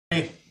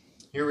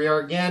Here we are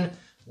again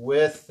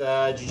with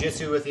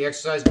Jiu-Jitsu with the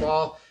exercise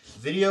ball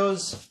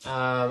videos.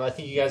 I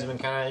think you guys have been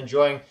kind of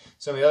enjoying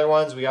some of the other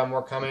ones. We got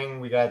more coming.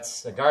 We got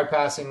a guard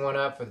passing one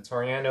up for the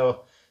Toriano.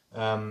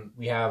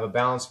 We have a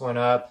balance one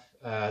up.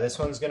 This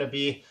one's going to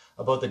be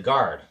about the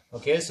guard.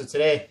 Okay, so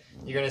today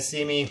you're going to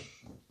see me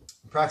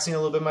practicing a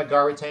little bit of my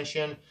guard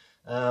retention,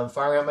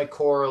 firing out my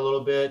core a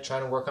little bit,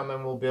 trying to work on my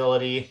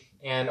mobility,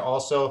 and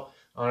also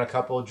on a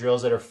couple of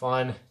drills that are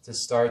fun to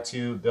start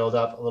to build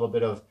up a little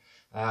bit of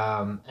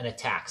an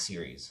attack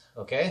series.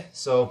 Okay,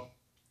 so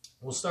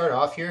we'll start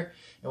off here,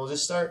 and we'll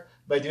just start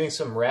by doing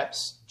some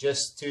reps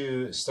just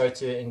to start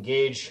to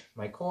engage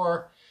my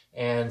core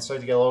and start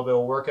to get a little bit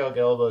of workout,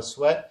 get a little bit of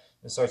sweat,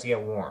 and start to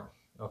get warm.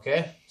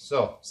 Okay,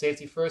 so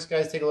safety first,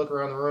 guys. Take a look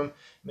around the room.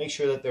 Make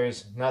sure that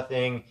there's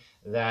nothing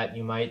that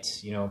you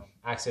might,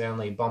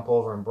 accidentally bump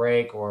over and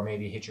break, or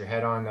maybe hit your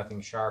head on. Nothing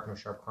sharp, no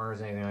sharp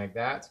corners, anything like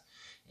that.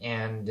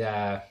 And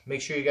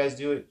make sure you guys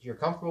do what you're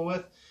comfortable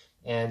with,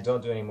 and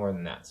don't do any more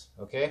than that.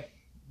 Okay,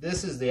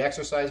 this is the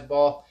exercise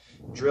ball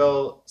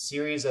drill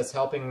series that's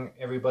helping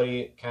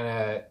everybody kind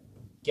of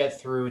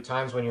get through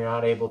times when you're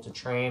not able to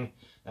train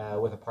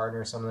with a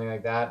partner or something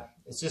like that.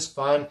 It's just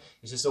fun.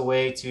 It's just a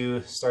way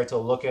to start to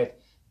look at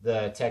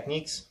the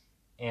techniques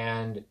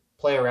and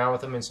play around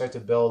with them and start to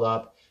build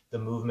up the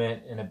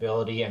movement and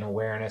ability and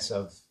awareness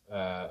of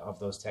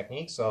those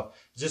techniques. So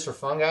just for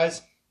fun,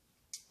 guys.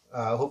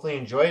 Hopefully you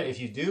enjoy it. If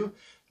you do,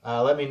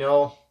 let me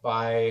know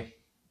by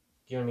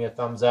giving me a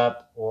thumbs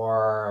up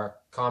or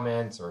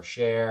comment or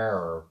share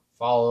or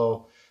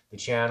follow the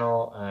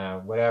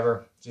channel,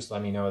 whatever. Just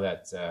let me know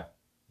that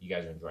you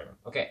guys are enjoying them.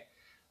 Okay,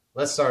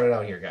 let's start it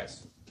out here,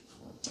 guys.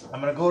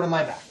 I'm going to go to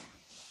my back.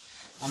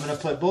 I'm going to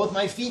put both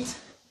my feet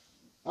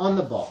on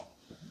the ball.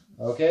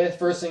 Okay,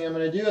 first thing I'm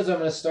going to do is I'm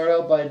going to start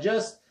out by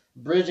just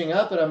bridging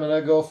up, and I'm going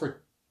to go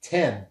for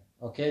 10,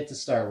 okay, to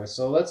start with.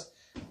 So let's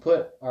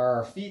put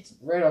our feet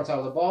right on top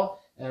of the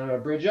ball, and I'm going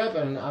to bridge up,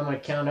 and I'm going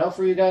to count out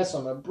for you guys. So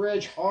I'm going to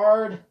bridge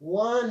hard.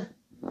 1,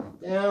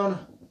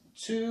 down,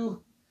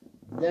 2,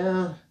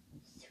 down,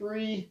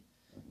 3,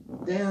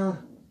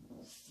 down,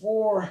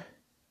 4,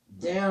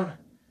 down,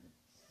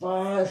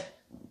 5,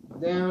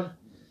 down,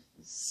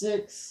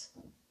 6,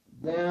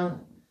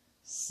 down,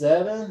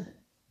 7,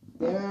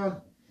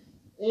 down,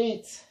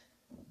 8,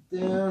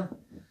 down,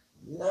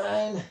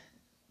 9,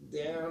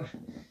 down,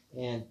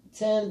 and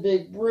 10,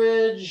 big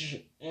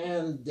bridge,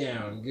 and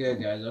down.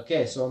 Good, guys.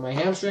 Okay, so my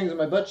hamstrings and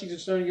my butt cheeks are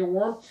starting to get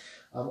warm.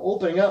 I'm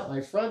opening up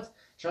my front,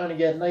 trying to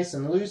get nice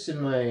and loose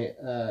in my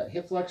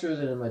hip flexors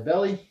and in my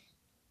belly.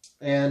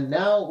 And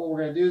now what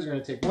we're going to do is we're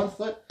going to take one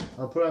foot,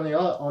 I'll put it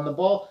on the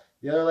ball.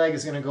 The other leg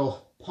is going to go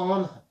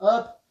palm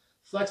up,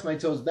 flex my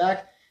toes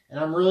back, and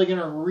I'm really going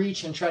to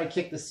reach and try to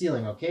kick the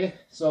ceiling, okay?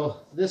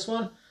 So this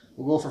one,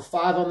 we'll go for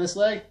 5 on this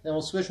leg, then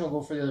we'll switch and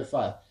we'll go for the other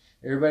 5.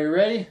 Everybody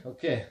ready?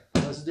 Okay,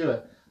 let's do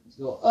it. Let's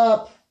go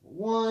up,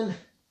 1,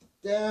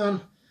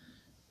 down,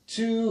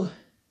 2,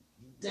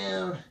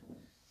 down,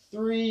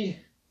 3,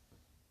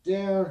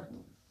 down,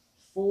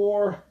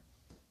 4,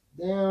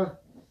 down,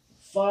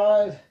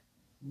 5,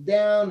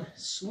 down,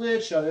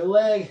 switch, other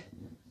leg,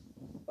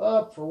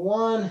 up for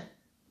 1,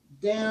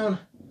 down,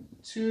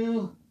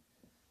 2,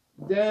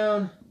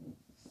 down,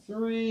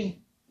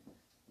 3,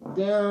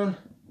 down,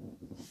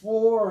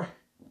 4,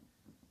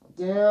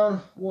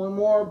 down, one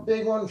more,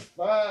 big one,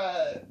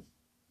 5,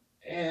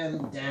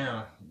 and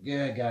down.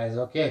 Good, guys.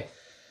 Okay,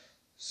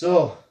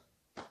 so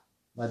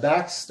my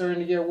back's starting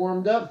to get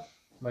warmed up,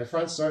 my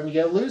front's starting to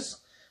get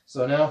loose.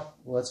 So now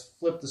let's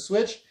flip the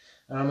switch,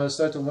 and I'm going to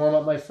start to warm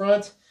up my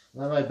front,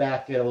 let my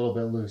back get a little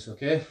bit loose.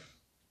 Okay,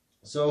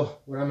 so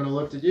what I'm going to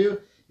look to do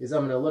is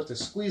I'm going to look to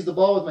squeeze the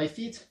ball with my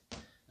feet,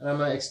 and I'm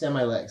going to extend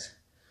my legs.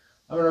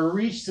 I'm going to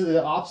reach to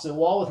the opposite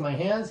wall with my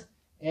hands,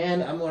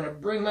 and I'm going to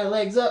bring my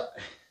legs up,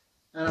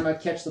 and I'm going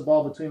to catch the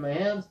ball between my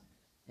hands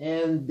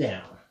and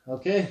down.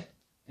 Okay,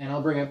 and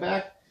I'll bring it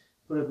back,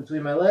 put it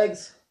between my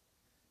legs,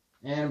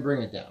 and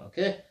bring it down.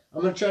 Okay,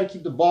 I'm going to try to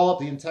keep the ball up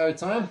the entire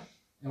time,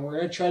 and we're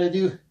going to try to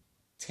do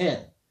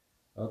 10.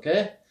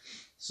 Okay,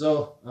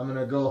 so I'm going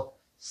to go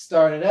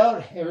start it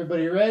out.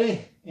 Everybody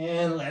ready?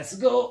 And let's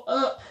go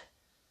up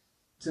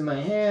to my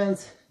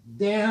hands,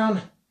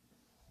 down,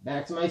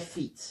 back to my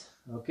feet.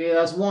 Okay,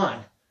 that's 1.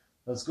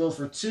 Let's go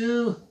for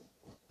 2.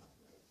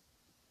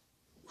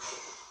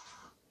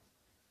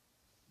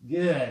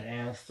 Good,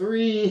 and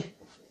 3.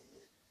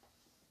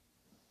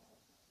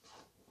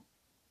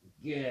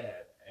 Good,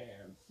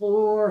 and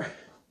 4.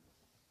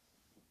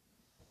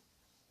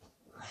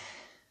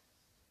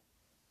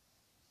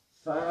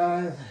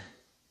 5.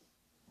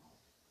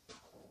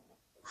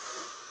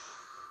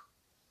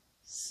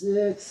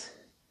 6.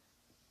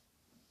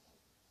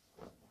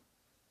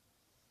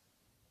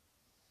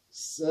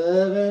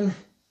 7.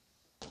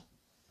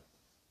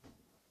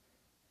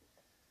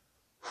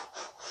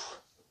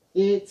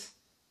 8.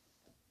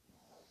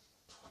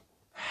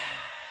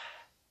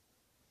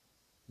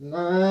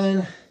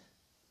 9.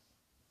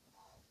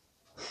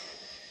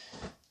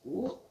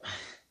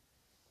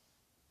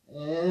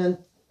 And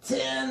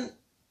 10.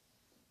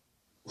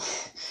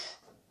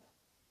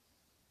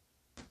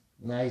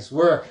 Nice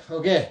work.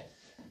 Okay.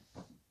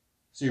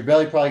 So your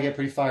belly probably get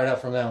pretty fired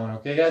up from that one.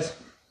 Okay, guys?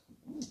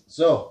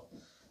 So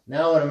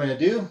now what I'm going to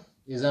do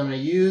is I'm going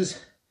to use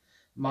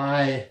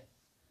my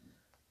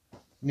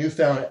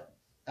newfound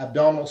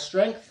abdominal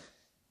strength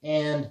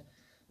and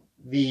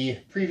the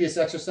previous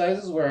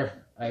exercises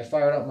where I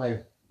fired up my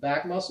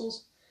back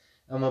muscles.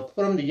 I'm going to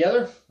put them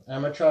together and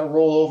I'm going to try to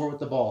roll over with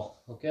the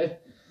ball. Okay?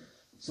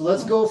 So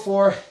let's go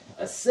for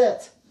a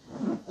set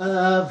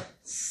of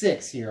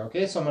 6 here.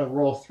 Okay? So I'm going to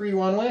roll 3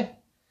 one way,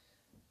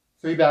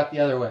 3 back the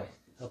other way.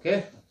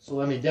 Okay? So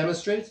let me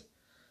demonstrate.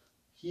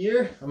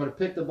 Here, I'm going to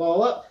pick the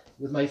ball up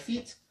with my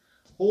feet,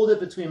 hold it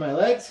between my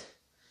legs,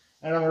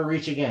 and I'm going to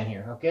reach again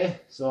here,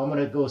 okay? So I'm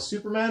going to go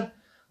Superman.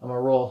 I'm going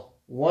to roll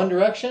one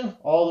direction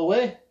all the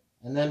way,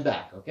 and then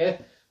back,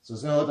 okay? So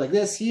it's going to look like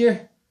this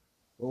here.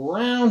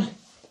 Around,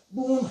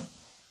 boom,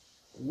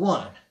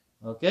 1,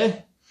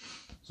 okay?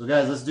 So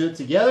guys, let's do it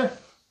together.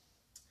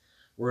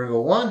 We're going to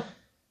go 1,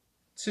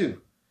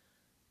 2,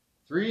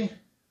 3,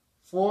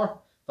 4,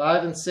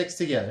 5, and 6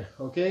 together,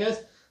 okay,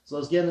 guys? So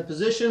let's get in the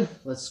position.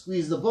 Let's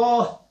squeeze the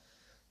ball.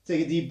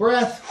 Take a deep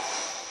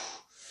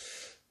breath.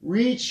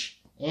 Reach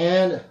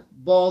and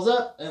balls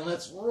up. And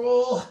let's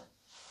roll.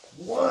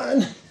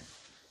 1.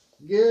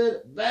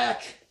 Good.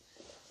 Back.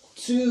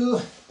 2.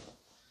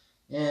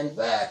 And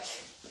back.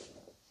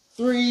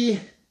 3.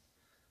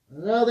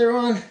 Another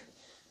one.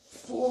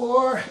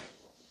 4.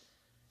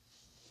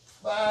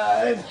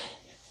 5.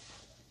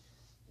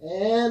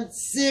 And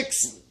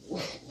 6.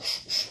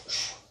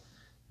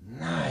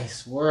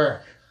 Nice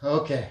work.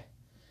 Okay,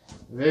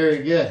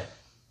 very good.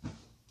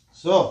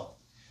 So,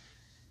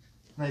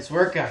 nice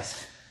work,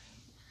 guys.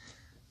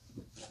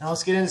 Now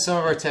let's get into some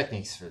of our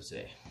techniques for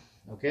today.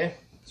 Okay,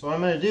 so what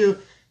I'm going to do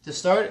to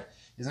start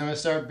is I'm going to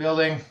start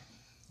building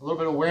a little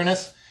bit of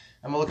awareness.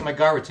 I'm going to look at my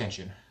guard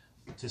retention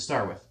to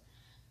start with.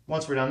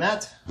 Once we're done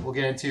that, we'll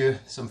get into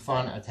some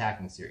fun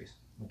attacking series.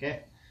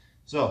 Okay,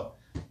 so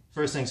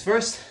first things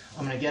first,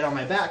 I'm going to get on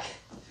my back.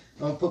 I'm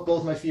going to put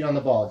both my feet on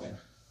the ball again.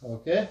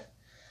 Okay.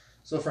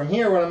 So from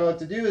here, what I'm going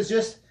to do is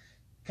just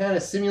kind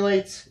of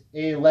simulate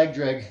a leg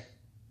drag,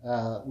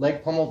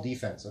 leg pummel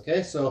defense,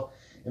 okay? So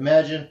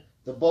imagine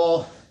the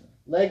ball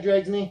leg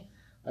drags me,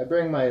 I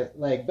bring my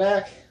leg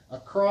back,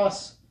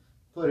 across,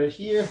 put it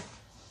here,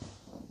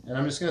 and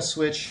I'm just going to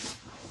switch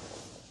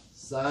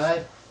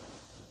side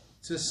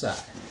to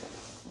side,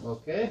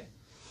 okay?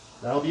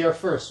 That'll be our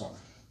first one.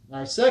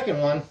 Our second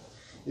one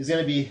is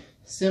going to be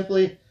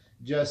simply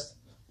just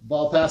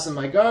ball passing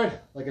my guard,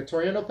 like a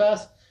Toriano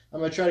pass. I'm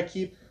going to try to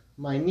keep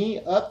my knee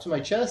up to my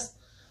chest.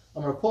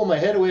 I'm going to pull my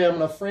head away. I'm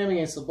going to frame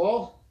against the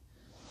ball.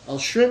 I'll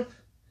shrimp.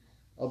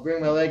 I'll bring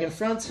my leg in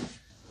front.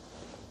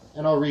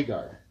 And I'll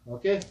regard.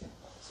 Okay?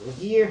 So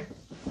here.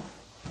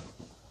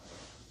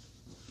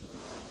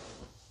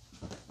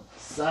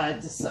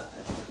 Side to side.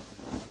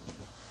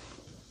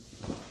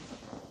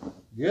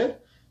 Good?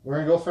 We're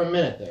going to go for a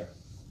minute there.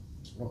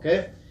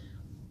 Okay?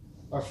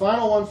 Our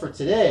final one for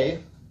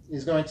today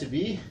is going to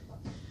be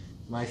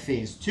my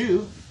phase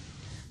 2.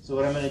 So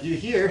what I'm going to do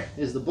here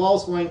is the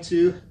ball's going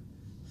to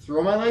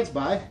throw my legs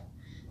by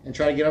and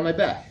try to get on my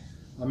back.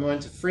 I'm going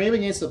to frame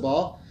against the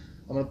ball.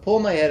 I'm going to pull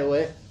my head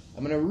away.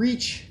 I'm going to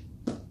reach.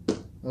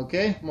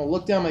 Okay? I'm going to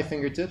look down my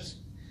fingertips.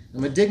 I'm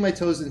going to dig my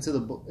toes into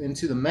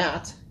the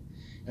mat.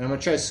 And I'm going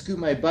to try to scoop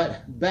my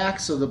butt back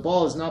so the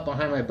ball is not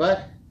behind my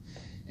butt.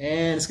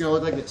 And it's going to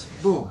look like this.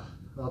 Boom.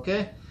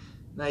 Okay?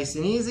 Nice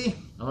and easy.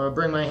 I'm going to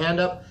bring my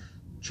hand up.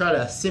 Try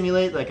to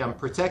simulate like I'm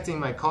protecting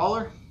my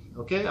collar.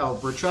 Okay, I'll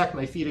retract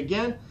my feet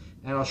again,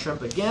 and I'll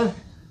shrimp again,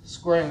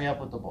 squaring me up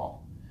with the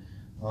ball.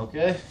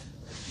 Okay,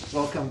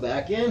 so I'll come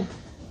back in.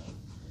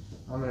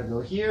 I'm going to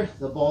go here.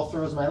 The ball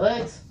throws my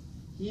legs.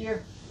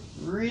 Here,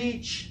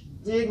 reach,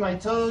 dig my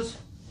toes,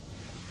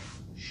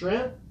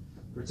 shrimp,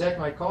 protect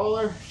my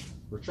collar,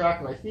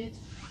 retract my feet,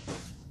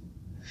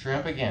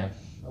 shrimp again.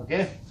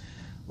 Okay,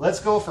 let's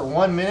go for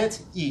 1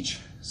 minute each,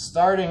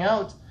 starting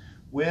out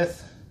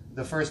with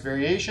the first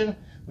variation,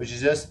 which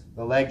is just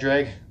the leg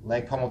drag,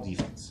 leg pummel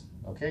defense.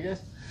 Okay,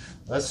 guys?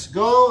 Let's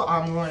go.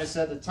 I'm going to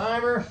set the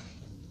timer.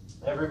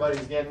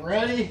 Everybody's getting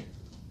ready.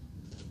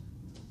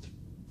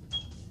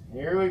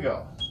 Here we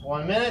go.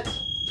 1 minute.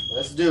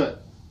 Let's do it.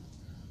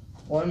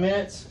 1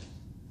 minute.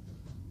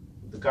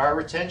 The guard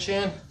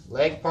retention,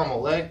 leg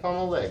pummel, leg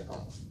pummel, leg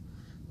pummel.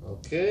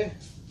 Okay.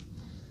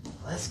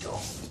 Let's go.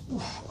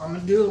 I'm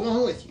going to do it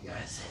along with you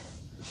guys.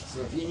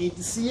 So if you need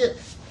to see it,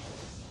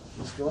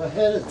 just go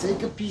ahead and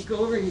take a peek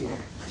over here.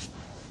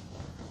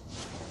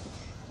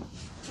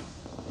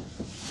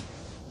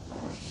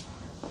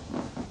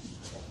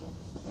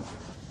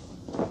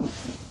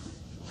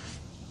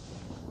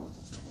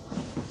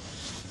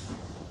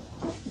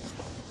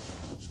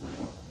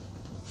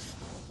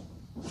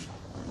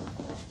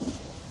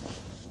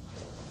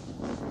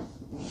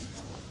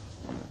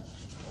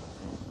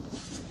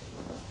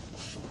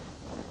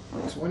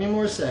 Twenty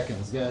more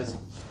seconds, guys.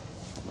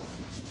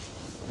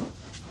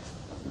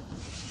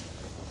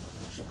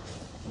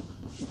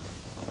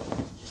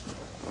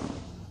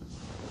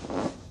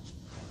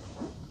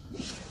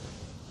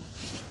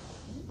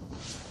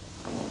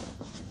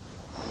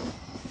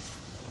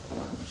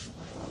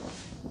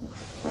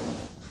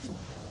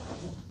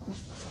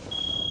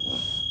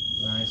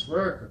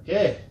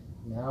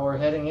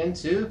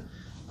 into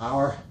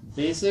our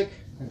basic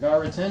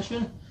guard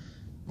retention.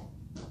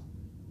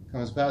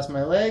 Comes past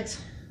my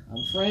legs, I'm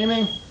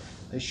framing,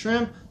 I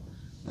shrimp,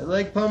 I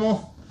leg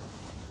pummel,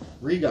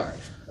 regard.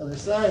 Other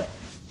side,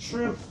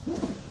 shrimp,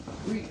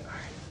 regard.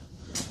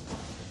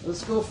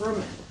 Let's go for a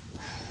minute.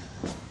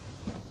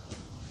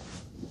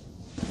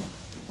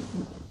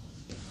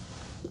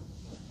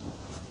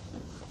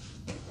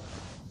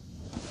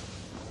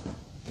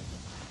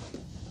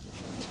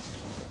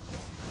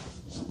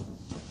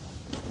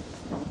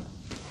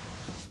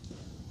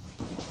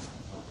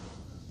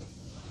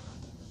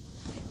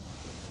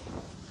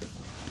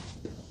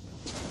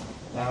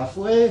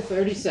 Halfway,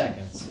 30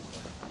 seconds.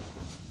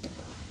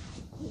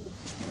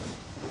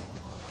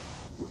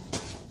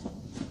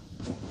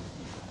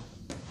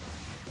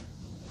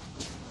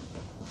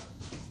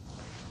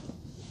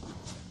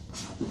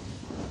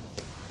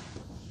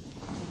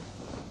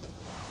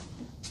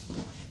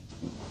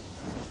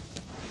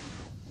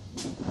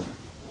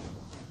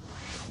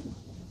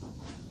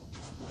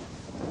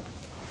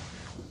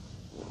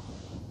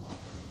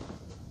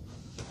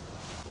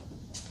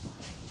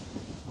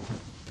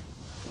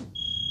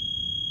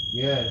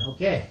 Good,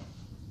 okay.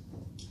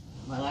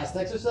 My last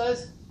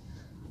exercise,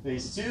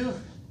 phase 2.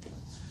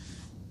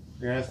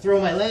 We're gonna throw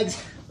my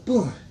legs,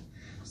 boom.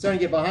 Starting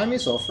to get behind me,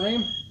 so I'll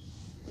frame,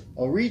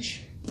 I'll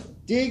reach,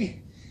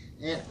 dig,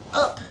 and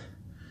up.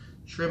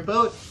 Shrimp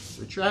out,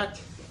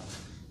 retract,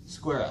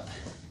 square up.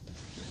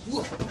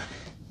 Whoa.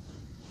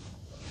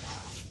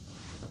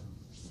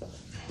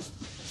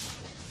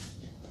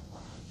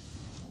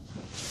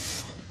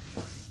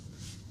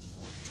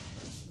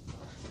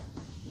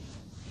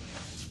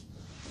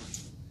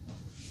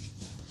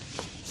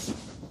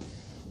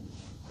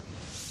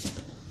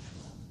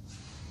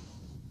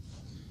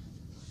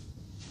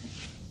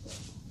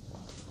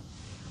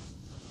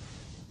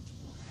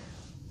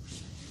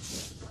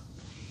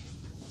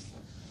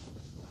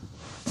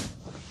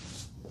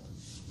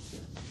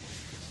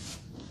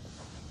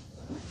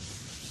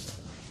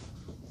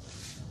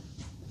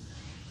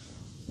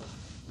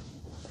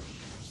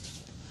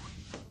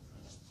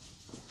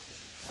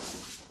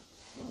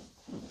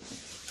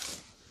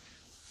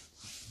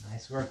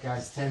 Nice work,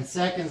 guys. 10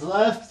 seconds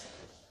left.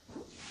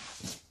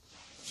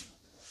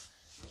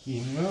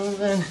 Keep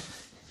moving.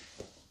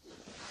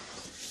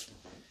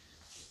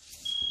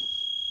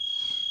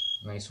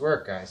 Nice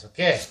work, guys.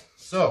 Okay,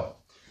 so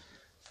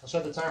I'll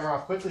shut the timer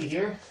off quickly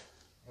here,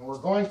 and we're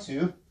going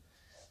to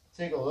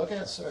take a look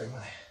at, sorry,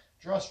 my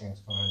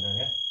drawstring's coming undone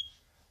yet.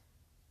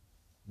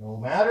 No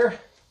matter.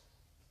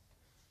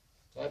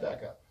 Tie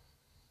back up.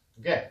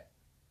 Okay,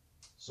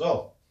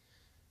 so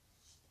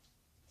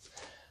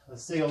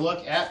let's take a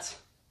look at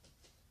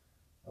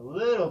a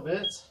little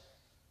bit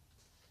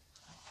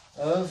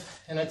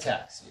of an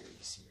attack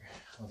series here.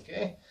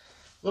 Okay,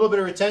 a little bit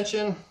of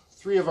retention,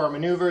 3 of our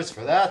maneuvers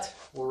for that.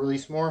 We'll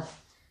release more.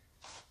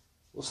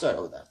 We'll start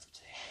out with that for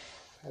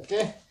today.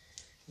 Okay,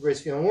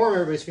 everybody's feeling warm,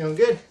 everybody's feeling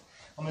good.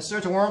 I'm gonna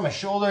start to warm up my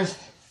shoulders,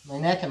 my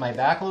neck, and my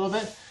back a little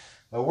bit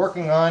by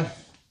working on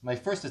my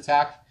first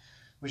attack,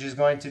 which is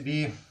going to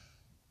be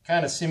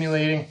kind of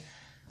simulating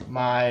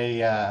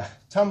my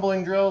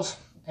tumbling drills.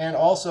 And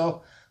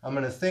also, I'm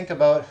going to think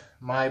about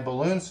my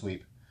balloon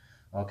sweep.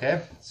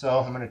 Okay, so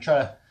I'm going to try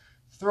to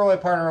throw my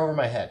partner over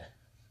my head.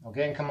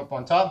 Okay, and come up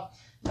on top.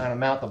 I'm going to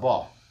mount the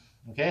ball.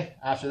 Okay,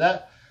 after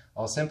that,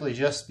 I'll simply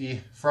just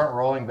be front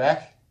rolling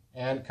back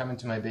and come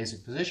into my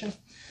basic position.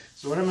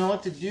 So what I'm going to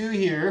look to do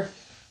here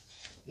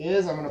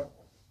is I'm going to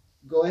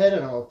go ahead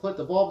and I'll put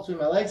the ball between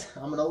my legs.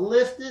 I'm going to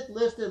lift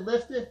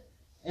it,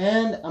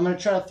 and I'm going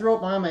to try to throw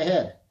it behind my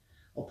head.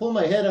 I'll pull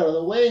my head out of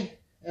the way,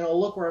 and I'll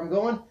look where I'm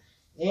going.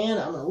 And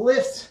I'm going to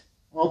lift,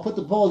 I'll put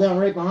the ball down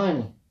right behind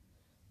me.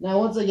 Now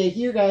once I get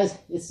here, guys,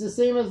 it's the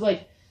same as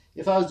like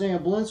if I was doing a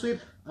balloon sweep.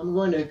 I'm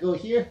going to go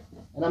here,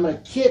 and I'm going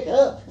to kick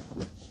up.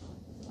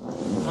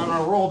 I'm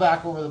going to roll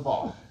back over the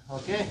ball.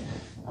 Okay?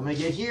 I'm going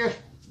to get here.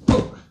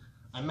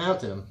 I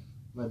mounted him,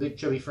 my big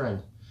chubby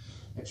friend.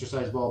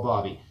 Exercise ball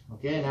Bobby.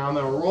 Okay, now I'm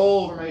going to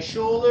roll over my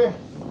shoulder,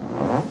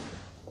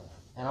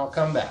 and I'll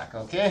come back.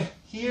 Okay?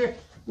 Here,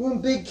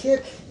 boom, big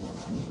kick,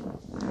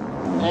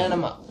 and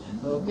I'm up.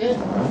 Okay,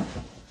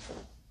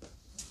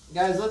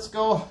 guys, let's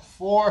go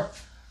for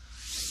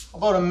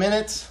about a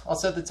minute. I'll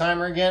set the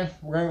timer again.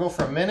 We're going to go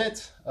for a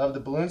minute of the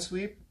balloon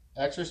sweep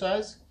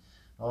exercise.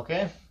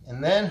 Okay,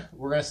 and then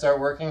we're going to start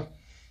working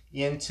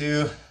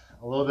into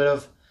a little bit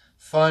of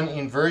fun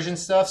inversion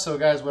stuff. So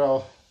guys, what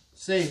I'll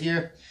say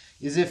here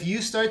is if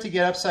you start to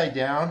get upside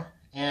down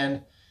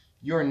and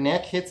your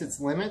neck hits its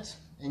limit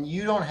and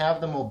you don't have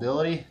the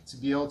mobility to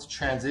be able to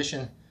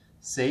transition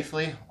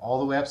safely all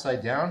the way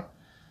upside down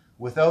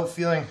without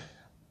feeling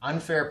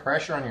unfair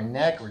pressure on your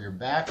neck or your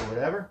back or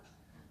whatever,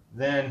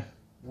 then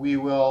we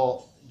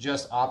will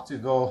just opt to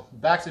go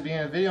back to the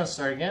beginning of the video and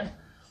start again,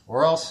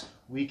 or else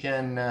we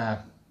can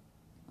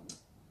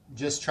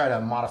just try to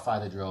modify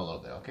the drill a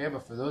little bit, okay?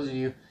 But for those of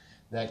you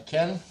that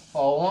can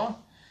follow along,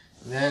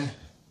 then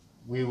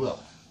we will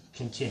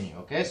continue,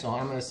 okay? So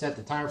I'm going to set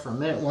the timer for a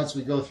minute once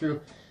we go through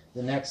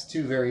the next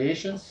 2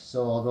 variations.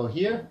 So I'll go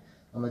here,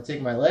 I'm going to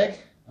take my leg,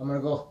 I'm going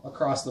to go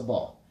across the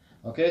ball.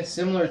 Okay,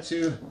 similar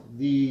to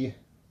the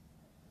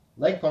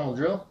leg pummel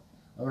drill,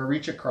 I'm going to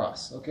reach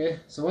across. Okay,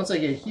 so once I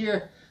get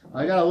here,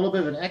 I got a little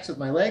bit of an X with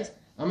my legs.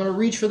 I'm going to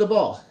reach for the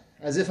ball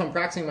as if I'm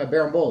practicing my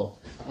berimbolo.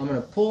 I'm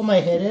going to pull my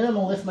head in, I'm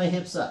going to lift my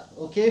hips up.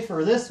 Okay,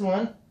 for this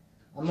one,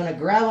 I'm going to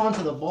grab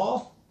onto the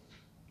ball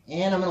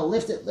and I'm going to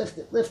lift it,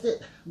 lift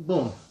it,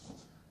 boom.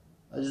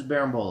 I just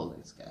berimbolo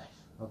this guy.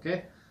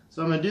 Okay,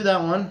 so I'm going to do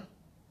that one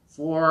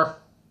for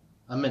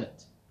a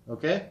minute.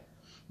 Okay,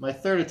 my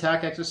third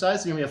attack exercise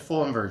is going to be a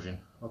full inversion.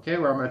 Okay,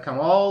 where I'm going to come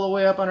all the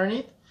way up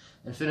underneath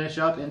and finish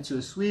up into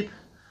a sweep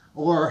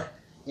or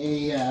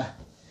a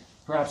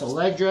perhaps a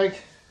leg drag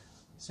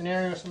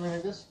scenario or something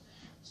like this.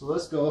 So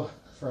let's go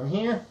from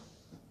here.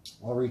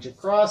 I'll reach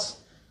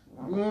across.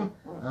 Boom.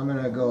 I'm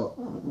going to go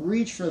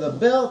reach for the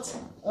belt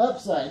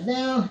upside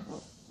down,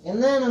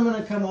 and then I'm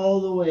going to come all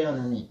the way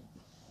underneath.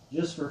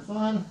 Just for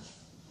fun.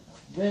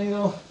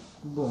 Bingo.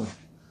 Boom.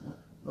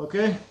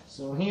 Okay,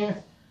 so here,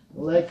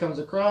 the leg comes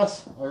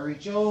across. I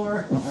reach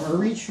over. I'm going to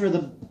reach for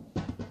the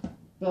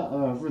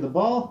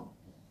ball,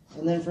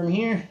 and then from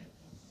here,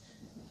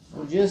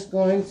 I'm just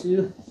going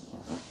to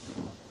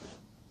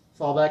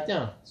fall back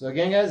down. So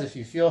again, guys, if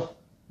you feel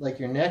like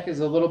your neck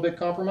is a little bit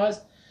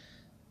compromised,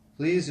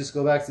 please just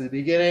go back to the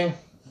beginning.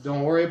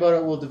 Don't worry about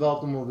it. We'll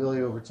develop the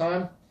mobility over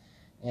time.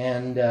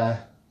 And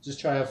just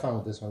try to have fun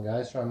with this one,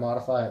 guys. Try to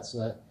modify it so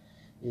that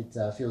it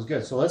feels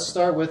good. So let's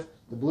start with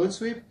the balloon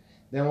sweep.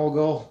 Then we'll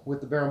go with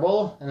the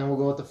berimbolo. And then we'll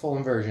go with the full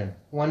inversion.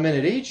 1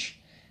 minute each.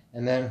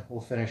 And then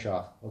we'll finish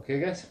off. Okay,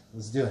 guys?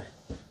 Let's do it.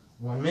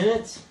 1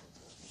 minute.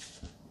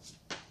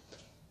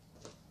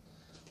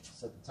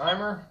 Set the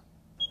timer.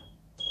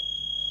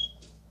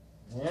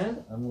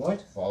 And I'm going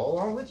to follow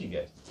along with you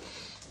guys.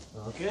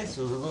 Okay,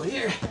 so we'll go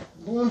here.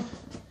 Boom.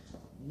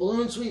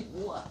 Balloon sweep.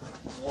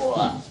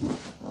 Whoa.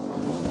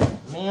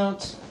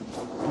 Mount.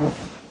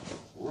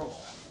 Roll.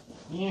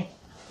 Here.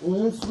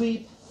 Balloon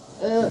sweep.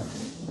 Up.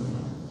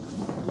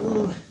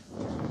 Boom.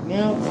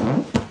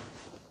 Mount.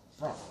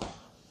 Front.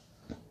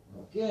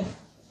 Okay.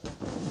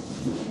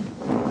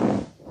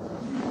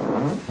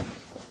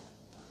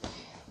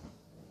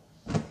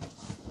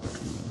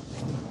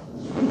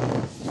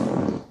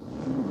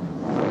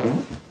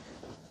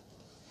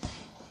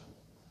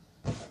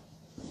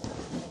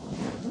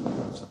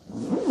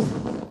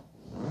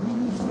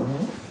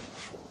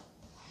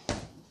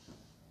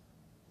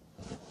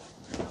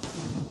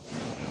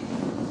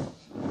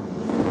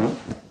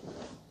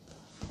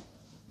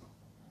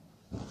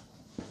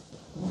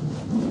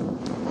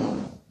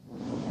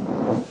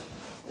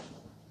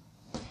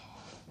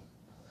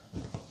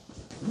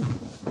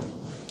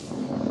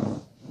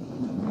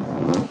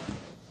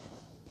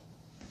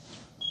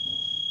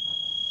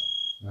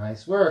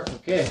 Nice work.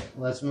 Okay,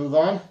 let's move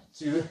on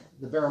to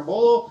the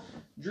berimbolo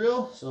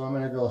drill. So I'm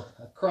going to go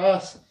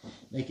across,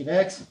 make an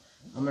X.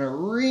 I'm going to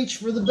reach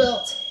for the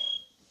belt.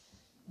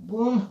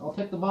 Boom. I'll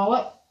pick the ball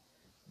up.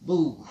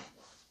 Boom.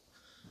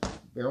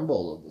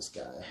 Berimbolo this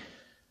guy.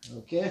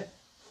 Okay.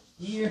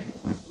 Here.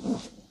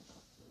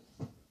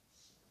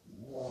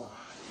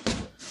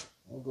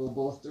 I'll go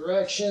both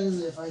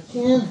directions if I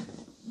can.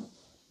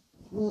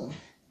 Boom.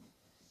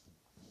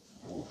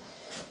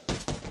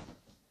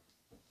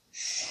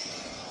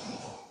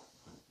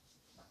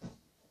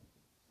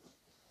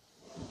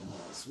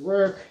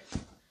 Work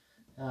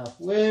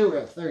halfway. We're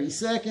at 30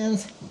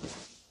 seconds.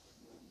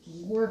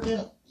 Keep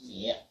working.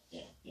 Yeah.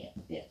 There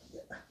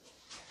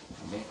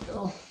you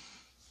go.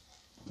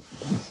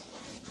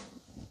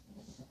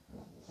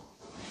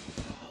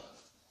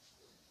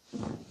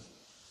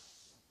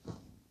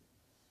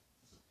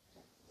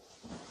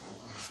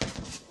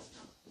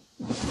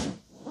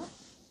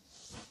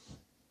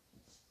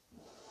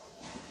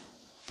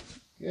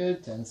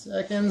 Good. 10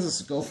 seconds.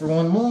 Let's go for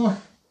one more.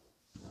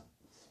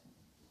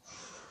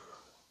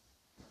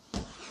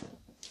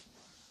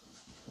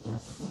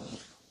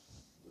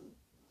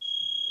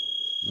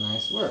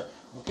 Nice work.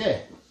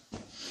 Okay.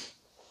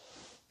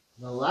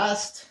 The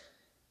last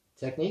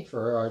technique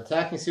for our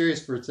attacking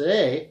series for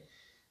today,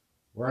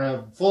 we're in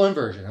a full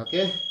inversion,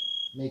 okay?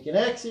 Make an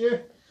X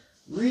here.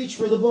 Reach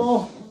for the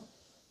ball.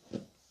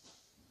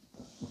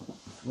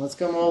 Let's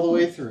come all the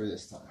way through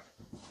this time.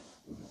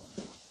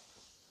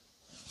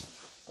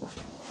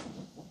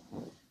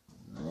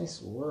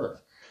 Nice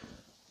work.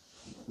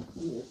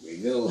 Here we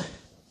go.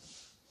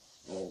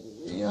 All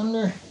the way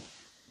under.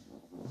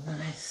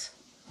 Nice.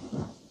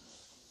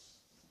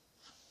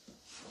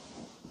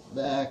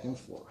 Back and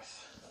forth.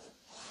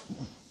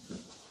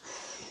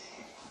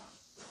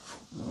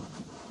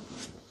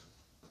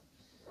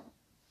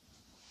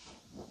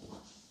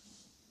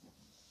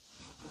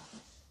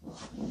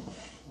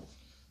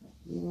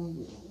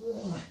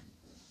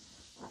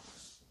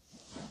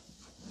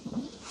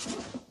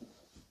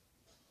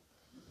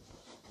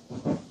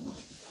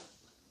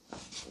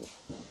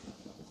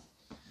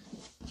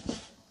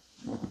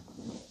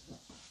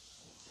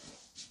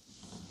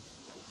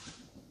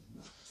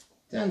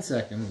 Ten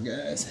seconds,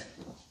 guys.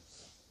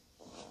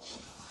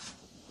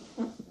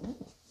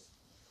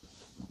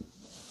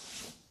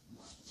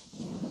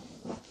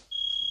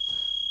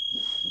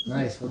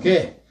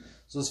 Okay,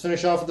 so let's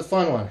finish off with the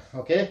fun one,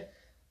 okay?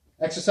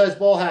 Exercise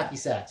ball hacky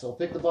sack. So we'll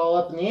pick the ball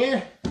up in the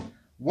air,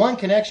 one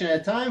connection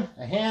at a time,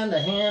 a hand,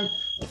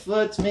 a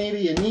foot,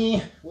 maybe a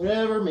knee,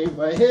 whatever, maybe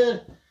my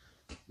head.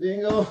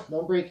 Bingo,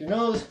 don't break your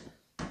nose.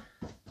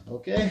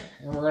 Okay,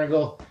 and we're gonna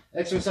go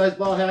exercise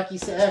ball hacky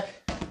sack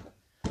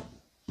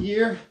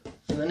here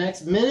for the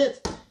next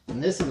minute.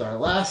 And this is our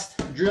last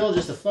drill,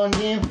 just a fun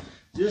game,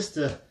 just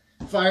to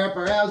fire up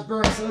our abs,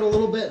 burn us out a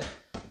little bit.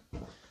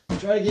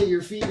 Try to get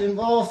your feet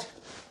involved.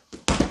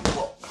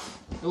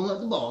 Don't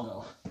let the ball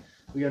go.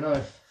 We got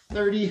another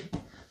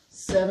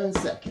 37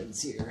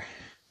 seconds here.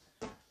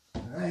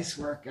 Nice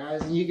work,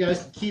 guys. And you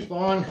guys can keep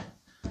on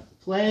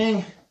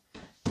playing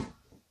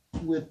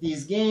with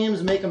these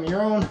games. Make them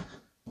your own.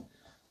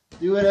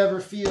 Do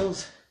whatever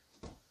feels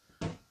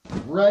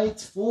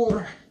right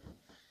for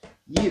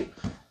you.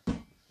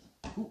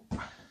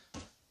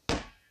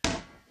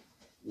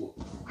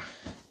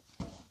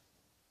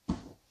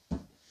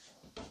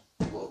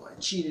 Whoa, I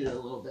cheated a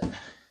little bit.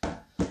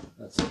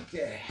 That's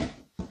okay.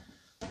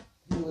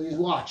 Nobody's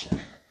watching.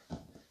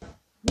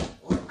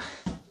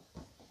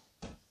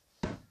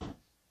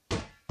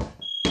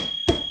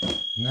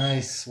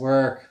 Nice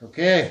work.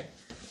 Okay.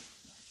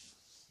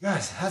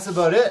 Guys, that's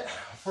about it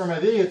for my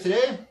video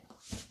today. A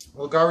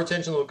little guard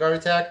retention, a little guard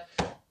attack.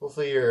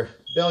 Hopefully your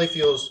belly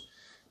feels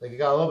like you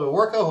got a little bit of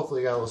workout.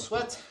 Hopefully you got a little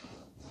sweat.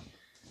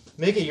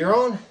 Make it your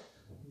own.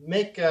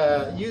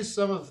 Use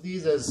some of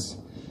these as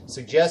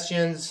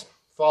suggestions.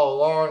 Follow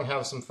along,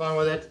 have some fun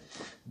with it.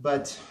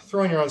 But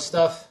throw in your own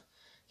stuff.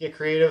 Get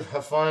creative,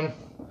 have fun.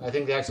 I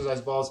think the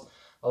exercise ball is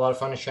a lot of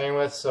fun to train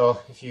with. So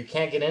if you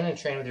can't get in and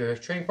train with your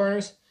training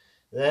partners,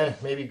 then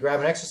maybe grab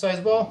an exercise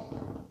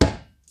ball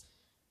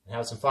and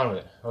have some fun with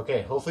it.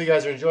 Okay, hopefully you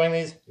guys are enjoying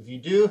these. If you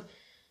do,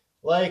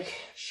 like,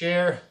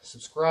 share,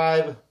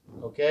 subscribe,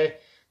 okay?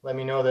 Let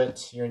me know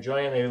that you're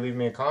enjoying it. Maybe leave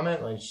me a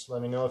comment. Just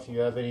let me know if you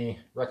have any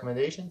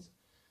recommendations.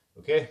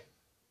 Okay,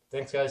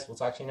 thanks guys. We'll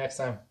talk to you next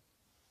time.